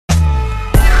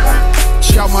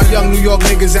out my young New York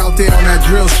niggas out there on that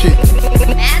drill shit.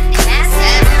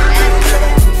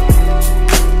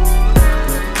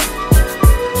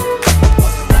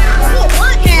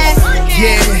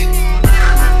 Yeah.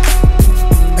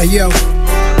 Hey yo,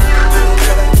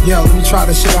 let me try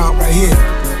this shit out right here.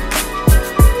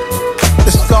 The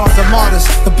scars of martyrs,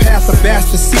 the path of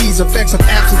bastard seeds, effects of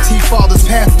absentee fathers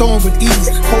passed on with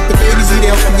ease. Hope the babies eat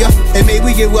healthier, and may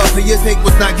we get wealthier. Take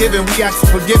what's not given, we ask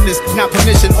for forgiveness, not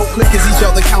permission. Whole clique is each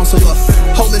other counselor.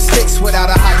 Holding sticks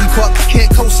without a hockey puck, can't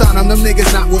co-sign on them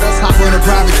niggas not with us. Hop on a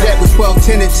private jet with 12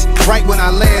 tenants. Right when I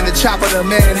land, the chopper to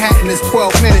Manhattan is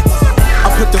 12 minutes. I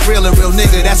put the real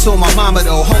nigga, that's on my mama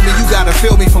though. Homie, you gotta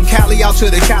feel me from Cali out to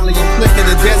the Cali. I'm flicking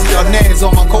the Desi or NAS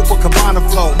on my Copacabana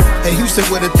flow. In Houston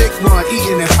with a thick one,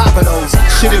 eating and popping those.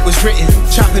 Shit, it was written,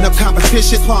 chopping up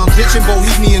competition. Palms itching,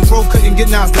 Bohemian bro couldn't get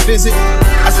Nas to visit.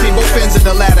 I seen both ends of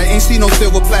the ladder, ain't seen no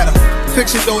silver platter.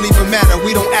 Fiction don't even matter,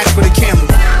 we don't act for the camera.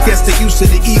 Guess the use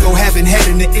of the ego, having head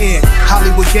in the air.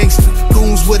 Hollywood gangster,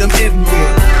 goons with them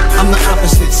everywhere. I'm the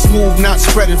opposite, smooth, not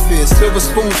spreading fear. Silver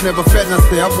spoons never fed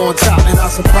nothing, I'm on top and I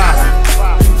surprise.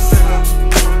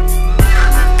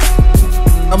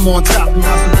 I'm on top and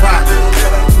I surprise.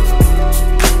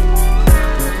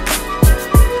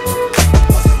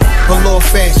 Velour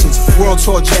fashions, world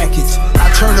tour jackets.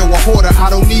 I turn to a hoarder, I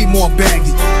don't need more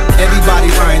baggage. Everybody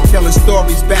lying, telling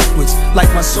stories backwards. Like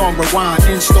my song Rewind,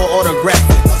 in-store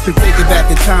autographic. To take it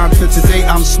back in time to today,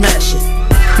 I'm smashing.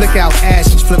 Flick out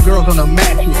ashes, flip girls on a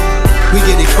mattress. We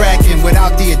get it cracking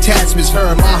without the attachments.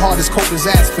 Heard my heart is cold as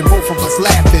aspen, both of us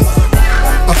laughing.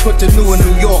 I put the new in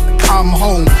New York, I'm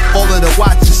home. All of the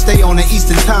watches stay on the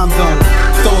Eastern time zone.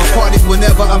 Throwing parties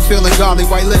whenever I'm feeling golly.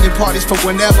 White linen parties for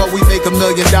whenever we make $1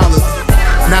 million.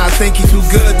 Now I think he too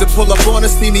good to pull up on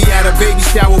us. See me at a baby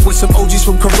shower with some OGs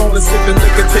from Corona, sipping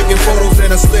liquor, taking photos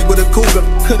in a slip with a cougar.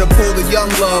 Could've pulled a young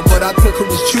love, but I took who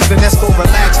was choosing. That's go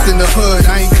relaxed in the hood,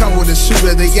 I ain't come with a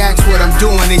shooter. They asked what I'm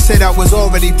doing, they said I was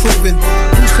already proven.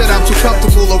 Who said I'm too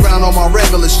comfortable around all my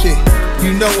regular shit?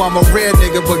 You know I'm a rare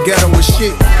nigga, but ghetto as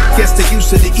shit. Guess the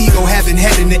use of the ego, having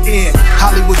head in the air.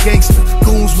 Hollywood gangster,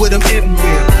 goons with them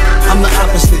everywhere. I'm the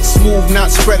opposite, smooth,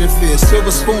 not spreading fear. Silver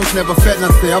spoons never fed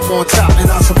nothing, I'm on top and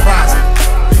I'm surprised.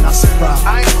 Not surprised.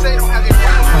 I ain't say don't have your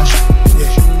problems.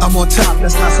 Yeah, I'm on top,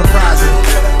 that's not surprising.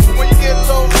 When you get a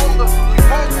little older, you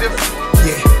won't different.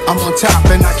 Yeah, I'm on top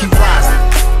and I keep rising.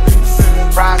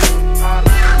 Rising.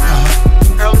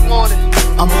 Early morning,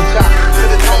 I'm on top. To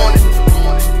the morning,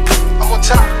 I'm on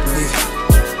top.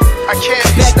 Yeah, I can't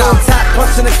be back stopped. on top,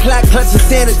 punching the clock, clutching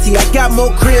sanity. I got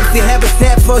more cribs than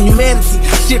Habitat for Humanity.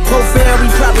 Shit profound,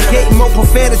 we propagating more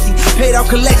profanity. Paid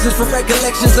out collections for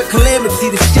recollections of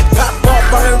calamity. The shit pop off,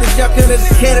 I heard it jump under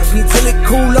the canopy. Till it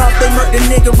cool off, they murked the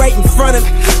nigga right in front of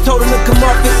me. Told him to come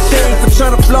off his chain for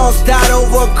trying to floss. Died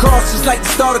over a cross, just like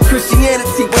the start of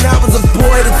Christianity. When I was a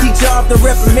boy, the teacher often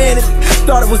reprimanded me.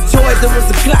 Thought it was toys, it was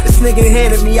a Glock this nigga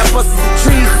handed me. I busted the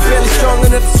trees, was barely strong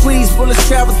enough to squeeze. Bullets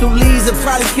traveled through leaves and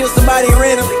probably killed somebody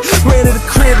randomly. Ran to the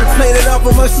crib and played it off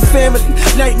amongst the family.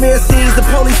 Nightmare scenes, the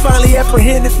police finally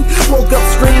apprehended me. Woke up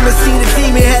screaming, seen a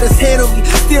demon, had his hand on me.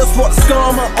 Still sport the scar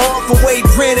on my arm for way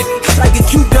branded me. Like a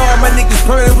Q-dog, my niggas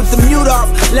burning with the mute off.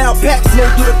 Loud packs,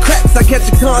 smoke through the cracks, I catch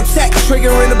a contact.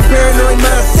 Triggering a paranoid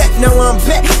mindset, now I'm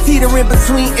back. Teetering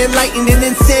between enlightened and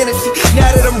insanity. Now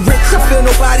that I'm rich, I feel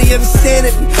nobody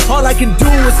understanding me. All I can do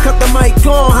is cut the mic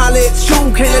on, holla at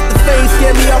you. Can't let the fame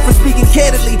scare me off from speaking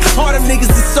candidly. All them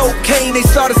niggas is so cane, they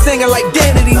started singing like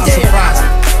Danity. Not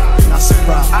surprising.